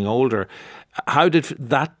 just growing older. How did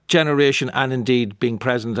that generation, and indeed being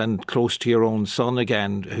present and close to your own son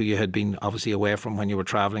again, who you had been obviously away from when you were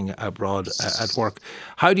travelling abroad at work,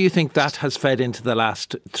 how do you think that has fed into the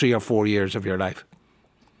last 3 or 4 years of your life?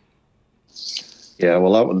 Yeah,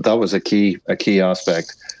 well, that was a key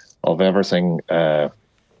aspect of everything.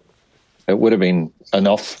 It would have been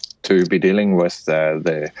enough to be dealing with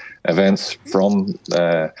the events from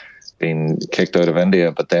being kicked out of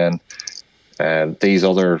India, but then these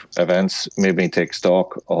other events made me take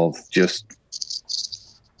stock of just,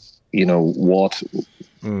 you know, what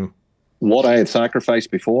I had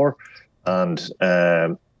sacrificed before, and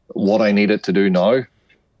what I needed to do now,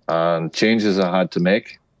 and changes I had to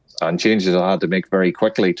make, very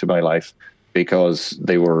quickly to my life, because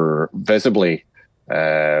they were visibly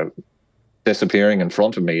disappearing in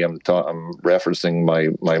front of me. I'm referencing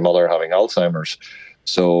my mother having Alzheimer's.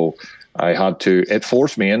 So it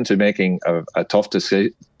forced me into making a tough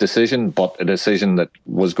decision, but a decision that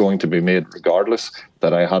was going to be made regardless,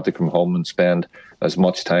 that I had to come home and spend as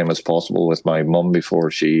much time as possible with my mum before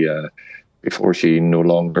she no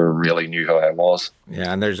longer really knew who I was.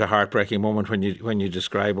 Yeah, and there's a heartbreaking moment when you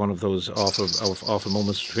describe one of those awful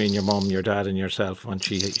moments between your mum, your dad and yourself, when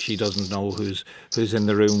she doesn't know who's in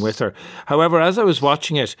the room with her. However, as I was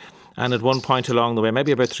watching it, and at one point along the way,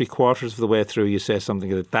 maybe about 3/4 of the way through, you say something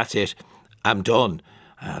like, "That's it, I'm done."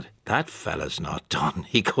 That fella's not done.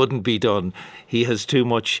 He couldn't be done. He has too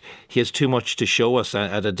much to show us.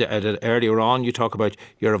 Earlier on, you talk about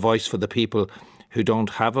you're a voice for the people who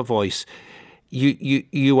don't have a voice.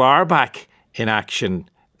 You are back in action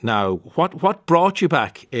now. What brought you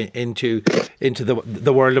back into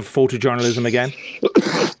the world of photojournalism again?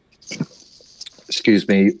 Excuse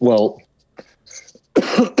me. Well,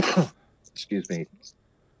 excuse me.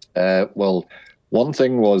 Well, one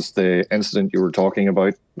thing was the incident you were talking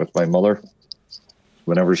about with my mother,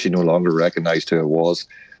 whenever she no longer recognised who it was.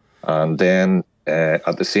 And then around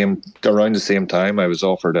the same time, I was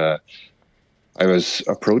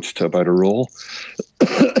approached about a role.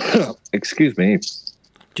 Excuse me.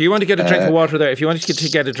 Do you want to get a drink of water there? If you want to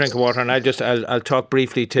get a drink of water, and I'll talk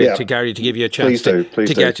briefly to Gary to give you a chance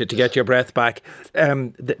to get your breath back.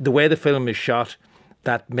 The way the film is shot,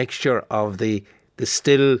 that mixture of the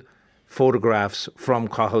still photographs from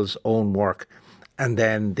Cahill's own work, and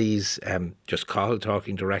then these just Cahill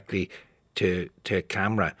talking directly to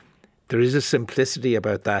camera. There is a simplicity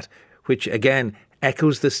about that, which again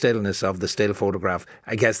echoes the stillness of the still photograph.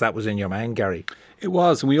 I guess that was in your mind, Gary. It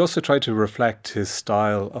was, and we also tried to reflect his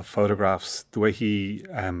style of photographs. The way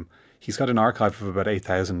he's got an archive of about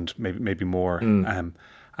 8,000, maybe more. And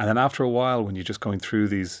then after a while, when you're just going through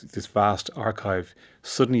this vast archive,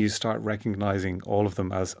 suddenly you start recognising all of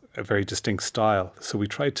them as a very distinct style. So we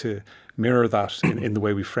tried to mirror that in the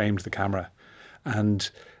way we framed the camera,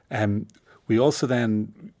 and we also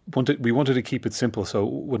then wanted to keep it simple so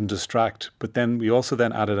it wouldn't distract. But then we also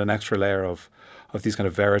then added an extra layer of these kind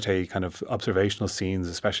of verite, kind of observational scenes,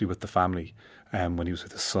 especially with the family, when he was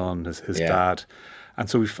with his son, his dad. And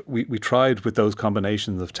so we tried with those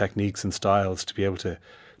combinations of techniques and styles to be able to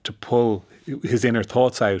pull his inner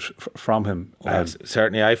thoughts out from him. Well,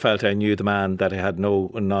 certainly I felt I knew the man that I had no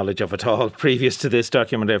knowledge of at all previous to this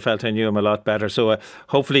documentary. I felt I knew him a lot better. So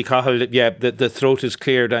hopefully, Cahill, the throat is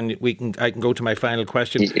cleared, and I can go to my final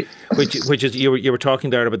question, which is you were talking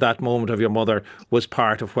there about that moment of your mother was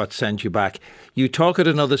part of what sent you back. You talk at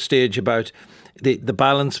another stage about the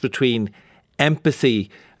balance between empathy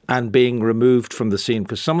and being removed from the scene,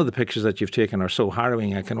 because some of the pictures that you've taken are so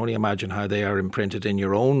harrowing. I can only imagine how they are imprinted in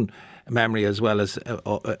your own memory as well as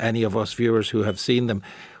any of us viewers who have seen them.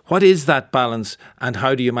 What is that balance, and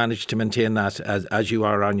how do you manage to maintain that as you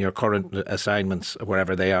are on your current assignments,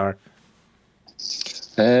 wherever they are?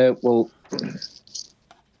 Well,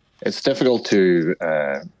 it's difficult to...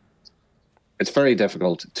 it's very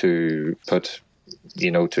difficult to put,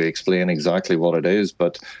 to explain exactly what it is,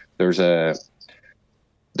 but there's a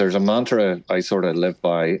mantra I sort of live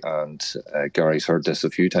by, and Gary's heard this a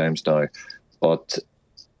few times now, but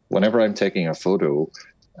whenever I'm taking a photo,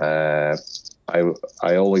 I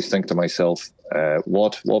always think to myself,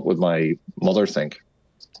 what would my mother think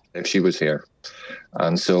if she was here?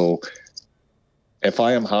 And so if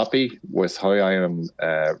I am happy with how I am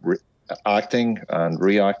acting and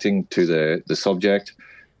reacting to the subject,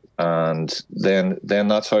 and then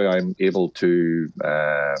that's how I'm able to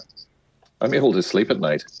sleep at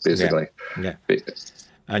night, basically. Yeah.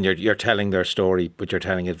 And you're telling their story, but you're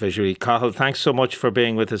telling it visually. Cahill, thanks so much for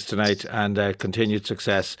being with us tonight, and continued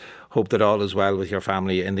success. Hope that all is well with your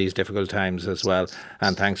family in these difficult times as well.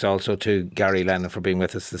 And thanks also to Gary Lennon for being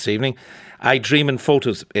with us this evening. I Dream in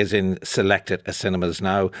Photos is in selected cinemas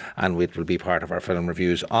now, and it will be part of our film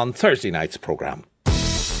reviews on Thursday night's programme.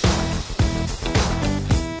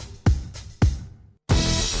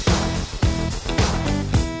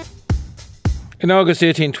 In August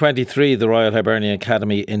 1823, the Royal Hibernian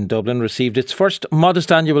Academy in Dublin received its first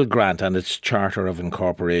modest annual grant and its Charter of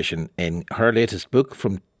Incorporation. In her latest book,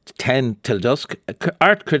 From 10 Till Dusk,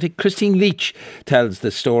 art critic Christine Leach tells the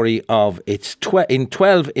story of its in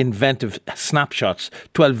 12 inventive snapshots,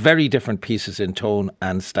 12 very different pieces in tone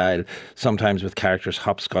and style, sometimes with characters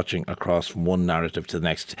hopscotching across from one narrative to the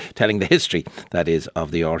next, telling the history, that is, of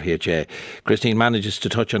the RHA. Christine manages to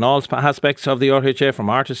touch on all aspects of the RHA, from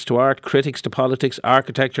artists to art, critics to politics,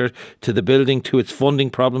 architecture to the building, to its funding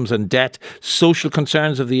problems and debt, social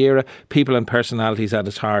concerns of the era, people and personalities at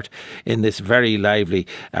its heart, in this very lively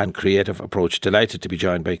and creative approach. Delighted to be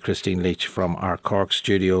joined by Christine Leach from our Cork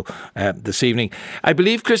studio this evening. I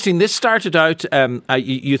believe, Christine, this started out,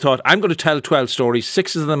 you thought, I'm going to tell 12 stories.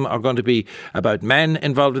 6 of them are going to be about men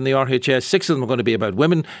involved in the RHA. 6 of them are going to be about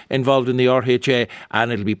women involved in the RHA,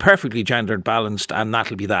 and it'll be perfectly gendered balanced, and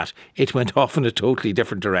that'll be that. It went off in a totally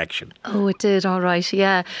different direction. Oh, it did, all right,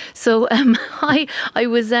 yeah. So I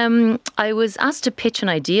was asked to pitch an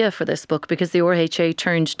idea for this book because the RHA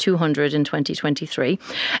turned 200 in 2023.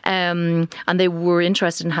 and they were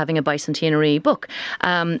interested in having a bicentenary book.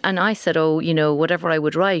 And I said, whatever I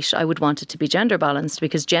would write, I would want it to be gender balanced,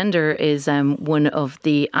 because gender is one of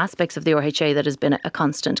the aspects of the RHA that has been a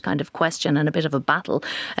constant kind of question and a bit of a battle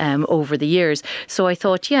over the years. So I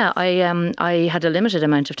thought, I had a limited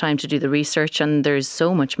amount of time to do the research, and there's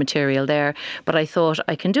so much material there. But I thought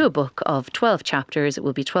I can do a book of 12 chapters. It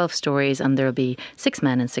will be 12 stories, and there'll be 6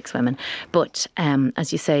 men and 6 women. But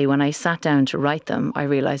as you say, when I sat down to write them, I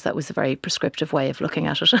realised that was a very prescriptive way of looking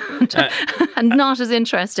at it, and not as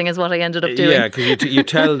interesting as what I ended up doing. Yeah, because you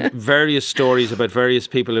tell various stories about various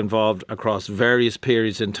people involved across various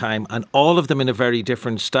periods in time, and all of them in a very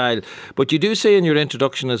different style. But you do say in your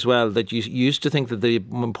introduction as well that you used to think that the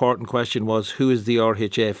important question was, who is the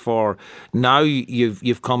RHA for? Now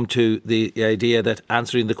you've come to the idea that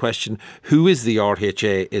answering the question, who is the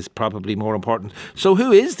RHA, is probably more important. So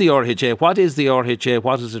who is the RHA? What is the RHA?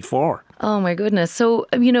 What is it for? Oh my goodness. So,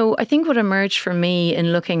 I think what emerged for me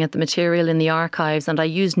in looking at the material in the archives, and I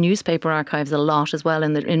used newspaper archives a lot as well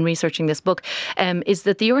in researching this book, is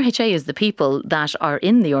that the RHA is the people that are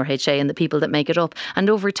in the RHA and the people that make it up.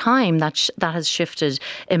 And over time, that has shifted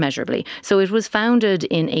immeasurably. So it was founded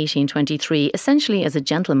in 1823, essentially as a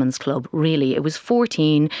gentleman's club, really. It was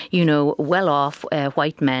 14, well-off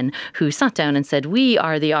white men who sat down and said, we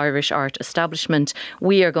are the Irish art establishment.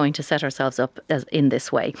 We are going to set ourselves up in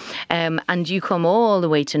this way. And you come all the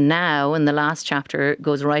way to now, and the last chapter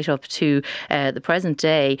goes right up to the present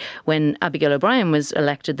day, when Abigail O'Brien was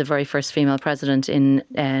elected the very first female president in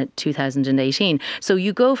 2018. So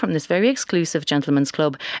you go from this very exclusive gentleman's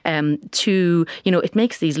club to, it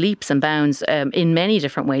makes these leaps and bounds in many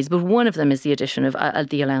different ways. But one of them is the addition of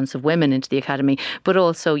the allowance of women into the Academy, but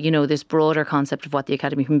also, this broader concept of what the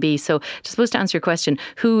Academy can be. So to answer your question,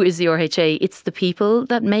 who is the RHA? It's the people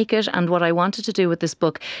that make it. And what I wanted to do with this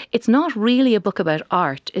book, it's not really a book about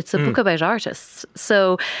art. It's a book about artists.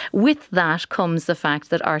 So with that comes the fact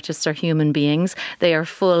that artists are human beings. They are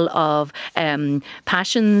full of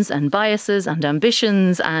passions and biases and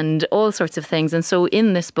ambitions and all sorts of things. And so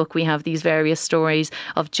in this book, we have these various stories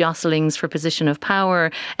of jostlings for position of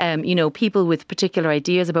power, people with particular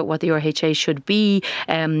ideas about what the RHA should be,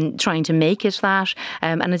 trying to make it that.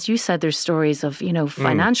 And as you said, there's stories of,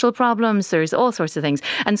 financial problems. There's all sorts of things.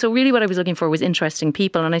 And so really what I was looking for was interesting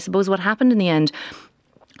people. And I suppose what happened in the end,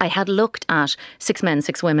 I had looked at 6 men,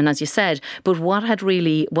 6 women, as you said, but what had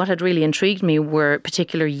really intrigued me were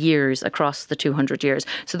particular years across the 200 years.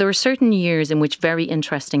 So there were certain years in which very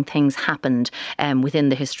interesting things happened within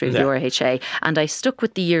the history of the RHA, and I stuck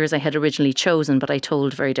with the years I had originally chosen, but I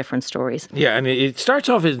told very different stories. Yeah, and it starts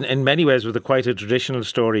off in many ways with quite a traditional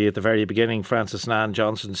story at the very beginning. Francis and Anne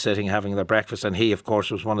Johnson sitting having their breakfast, and he, of course,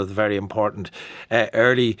 was one of the very important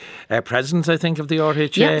early presidents, I think, of the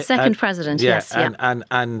RHA. Yeah, second president, yes.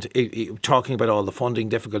 And talking about all the funding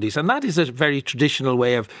difficulties. And that is a very traditional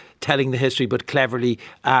way of telling the history, but cleverly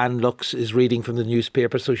Anne is reading from the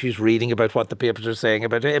newspaper, so she's reading about what the papers are saying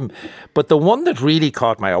about him. But the one that really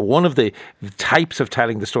caught my eye, one of the types of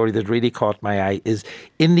telling the story that really caught my eye, is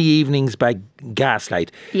In the Evenings by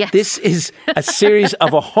Gaslight. Yes. This is a series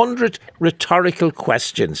of 100 rhetorical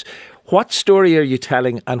questions. What story are you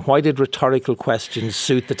telling, and why did rhetorical questions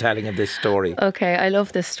suit the telling of this story? Okay, I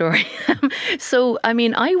love this story. So,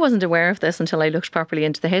 I wasn't aware of this until I looked properly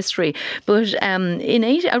into the history. But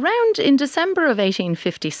in December of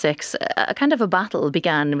 1856, a kind of a battle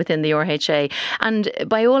began within the RHA. And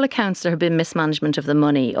by all accounts, there had been mismanagement of the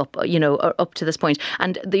money up to this point.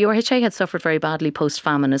 And the RHA had suffered very badly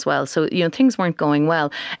post-famine as well. So, things weren't going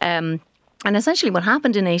well. And essentially what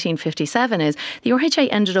happened in 1857 is the RHA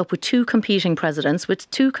ended up with 2 competing presidents, with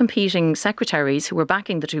 2 competing secretaries who were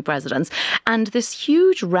backing the 2 presidents. And this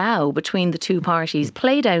huge row between the 2 parties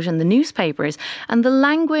played out in the newspapers. And the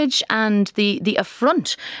language and the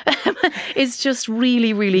affront is just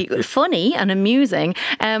really, really funny and amusing.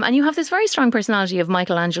 And you have this very strong personality of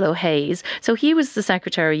Michelangelo Hayes. So he was the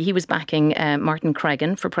secretary. He was backing Martin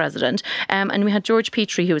Cregan for president. And we had George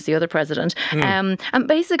Petrie, who was the other president. And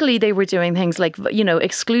basically they were doing things like,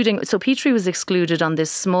 excluding. So Petrie was excluded on this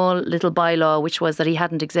small little bylaw, which was that he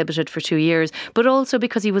hadn't exhibited for 2 years, but also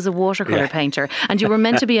because he was a watercolour painter, and you were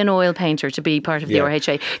meant to be an oil painter to be part of the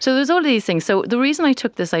RHA. So there's all of these things. So the reason I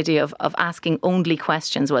took this idea of asking only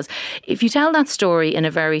questions was, if you tell that story in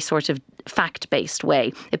a very sort of fact-based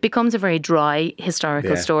way. It becomes a very dry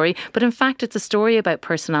historical story, but in fact it's a story about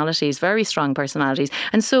personalities, very strong personalities.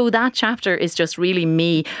 And so that chapter is just really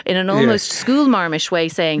me in an almost schoolmarmish way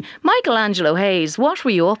saying, Michelangelo Hayes, what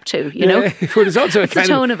were you up to? You know? But there's also the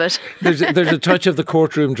tone of it. There's a touch of the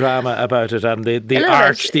courtroom drama about it, and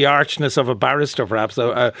the archness of a barrister, perhaps,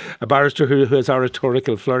 a barrister who has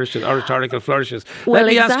oratorical flourishes. Well,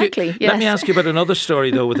 Let me ask you about another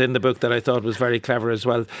story, though, within the book that I thought was very clever as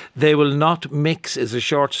well. They Will Not Mix is a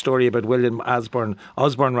short story about William Osborne,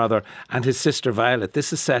 and his sister Violet.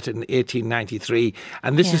 This is set in 1893,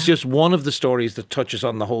 and this is just one of the stories that touches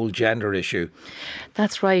on the whole gender issue.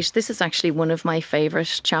 That's right. This is actually one of my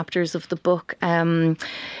favourite chapters of the book.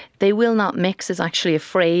 They will not mix is actually a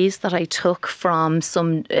phrase that I took from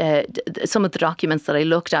some of the documents that I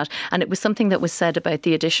looked at, and it was something that was said about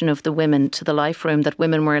the addition of the women to the Life Room, that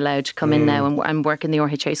women were allowed to come in now and work in the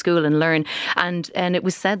RHA school and learn, and it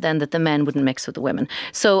was said then that the men wouldn't mix with the women.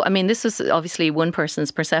 So I mean, this was obviously one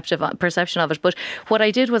person's perception of it, but what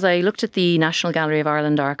I did was I looked at the National Gallery of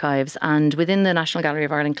Ireland archives, and within the National Gallery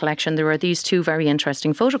of Ireland collection there are these two very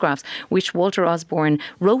interesting photographs which Walter Osborne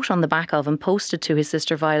wrote on the back of and posted to his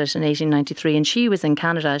sister Violet in 1893, and she was in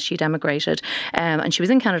Canada. She'd emigrated, and she was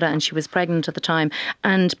in Canada and she was pregnant at the time.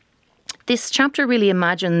 And this chapter really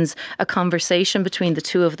imagines a conversation between the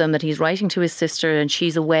two of them that he's writing to his sister and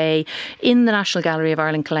she's away. In the National Gallery of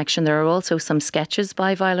Ireland collection there are also some sketches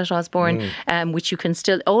by Violet Osborne, which you can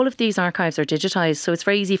still, all of these archives are digitised, so it's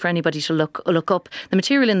very easy for anybody to look up. The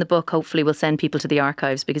material in the book hopefully will send people to the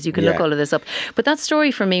archives because you can look all of this up. But that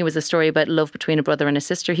story for me was a story about love between a brother and a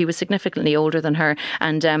sister. He was significantly older than her,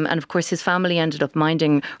 and of course his family ended up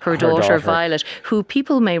minding her daughter Violet, who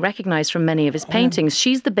people may recognise from many of his paintings.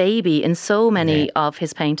 She's the baby in so many of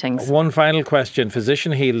his paintings. One final question.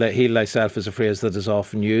 Physician, heal thyself is a phrase that is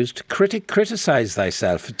often used. Criticise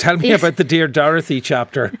thyself. Tell me about the Dear Dorothy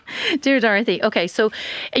chapter. Dear Dorothy. Okay, so,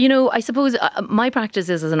 you know, I suppose my practice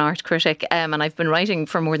is as an art critic, and I've been writing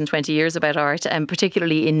for more than 20 years about art, and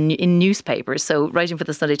particularly in newspapers, so writing for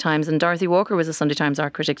the Sunday Times, and Dorothy Walker was a Sunday Times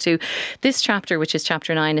art critic too. This chapter, which is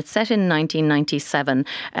chapter 9, it's set in 1997,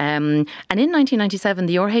 and in 1997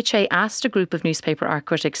 the RHA asked a group of newspaper art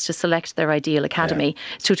critics to select their ideal academy,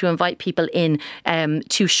 to invite people in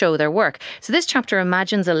to show their work. So this chapter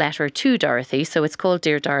imagines a letter to Dorothy, so it's called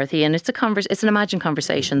Dear Dorothy, and it's an imagined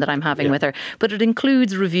conversation that I'm having with her, but it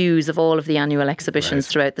includes reviews of all of the annual exhibitions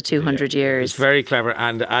throughout the 200 years. It's very clever,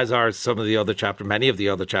 and as are some of the other chapters, many of the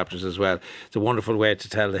other chapters as well. It's a wonderful way to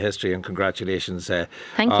tell the history, and congratulations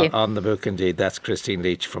Thank you. on the book indeed. That's Christine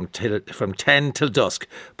Leach from 10 Till Dusk,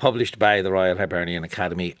 published by the Royal Hibernian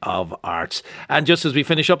Academy of Arts. And just as we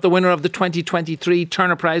finish up, the winner of the 2023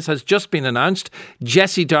 Turner Prize has just been announced.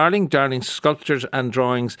 Jessie Darling. Darling's sculptures and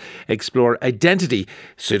drawings explore identity,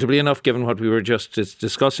 suitably enough given what we were just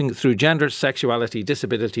discussing, through gender, sexuality,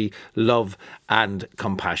 disability, love and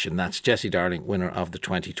compassion. That's Jessie Darling, winner of the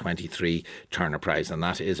 2023 Turner Prize. And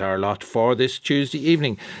that is our lot for this Tuesday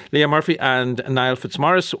evening. Leah Murphy and Niall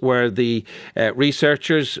Fitzmaurice were the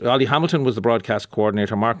researchers. Ollie Hamilton was the broadcast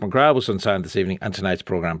coordinator. Mark McGrath was on sound this evening, and tonight's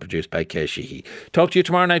programme produced by Kay Sheehy. Talk to you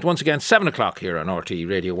tomorrow night once again, 7 o'clock here on RTE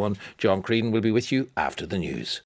Radio 1. John Creedon will be with you after the news.